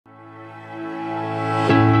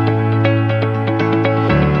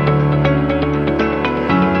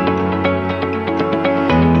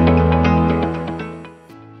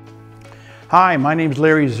Hi, my name is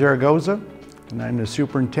Larry Zaragoza, and I'm the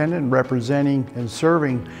superintendent representing and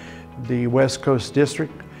serving the West Coast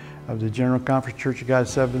District of the General Conference Church of God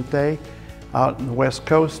Seventh-day out in the West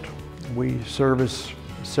Coast. We service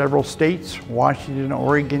several states: Washington,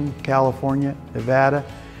 Oregon, California, Nevada,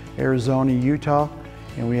 Arizona, Utah,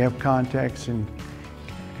 and we have contacts in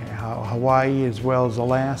Hawaii as well as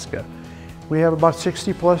Alaska. We have about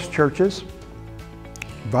 60 plus churches,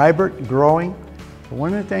 vibrant, growing.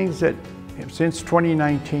 One of the things that since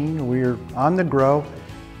 2019, we're on the grow,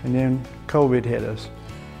 and then COVID hit us.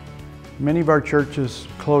 Many of our churches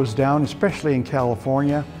closed down, especially in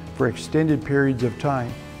California, for extended periods of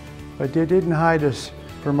time. But they didn't hide us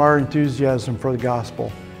from our enthusiasm for the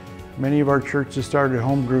gospel. Many of our churches started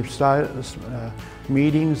home group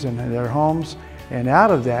meetings in their homes, and out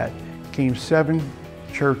of that came 7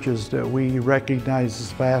 churches that we recognized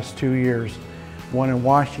this past 2 years. One in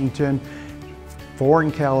Washington, 4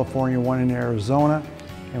 in California, 1 in Arizona,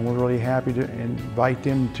 and we're really happy to invite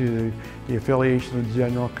them to the affiliation of the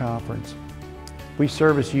General Conference. We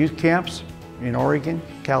service youth camps in Oregon,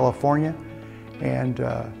 California, and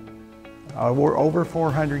we're over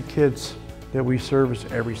 400 kids that we service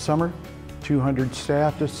every summer, 200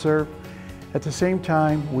 staff to serve. At the same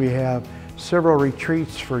time, we have several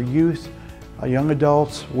retreats for youth, young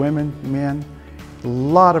adults, women, men. A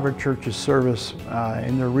lot of our churches service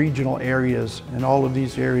in the regional areas, and all of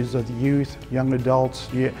these areas of the youth, young adults,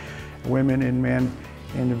 women and men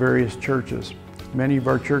in the various churches. Many of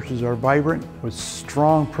our churches are vibrant with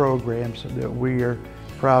strong programs that we are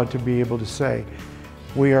proud to be able to say.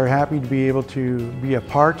 We are happy to be able to be a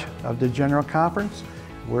part of the General Conference,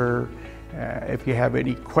 where if you have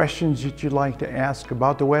any questions that you'd like to ask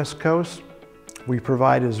about the West Coast, we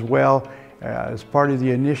provide as well. As part of the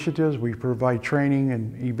initiatives, we provide training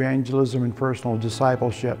and evangelism and personal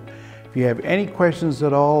discipleship. If you have any questions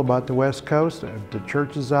at all about the West Coast, the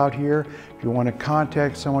churches out here, if you want to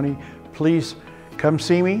contact somebody, please come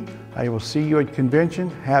see me. I will see you at convention.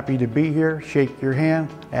 Happy to be here, shake your hand,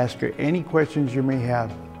 ask her any questions you may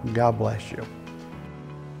have. God bless you.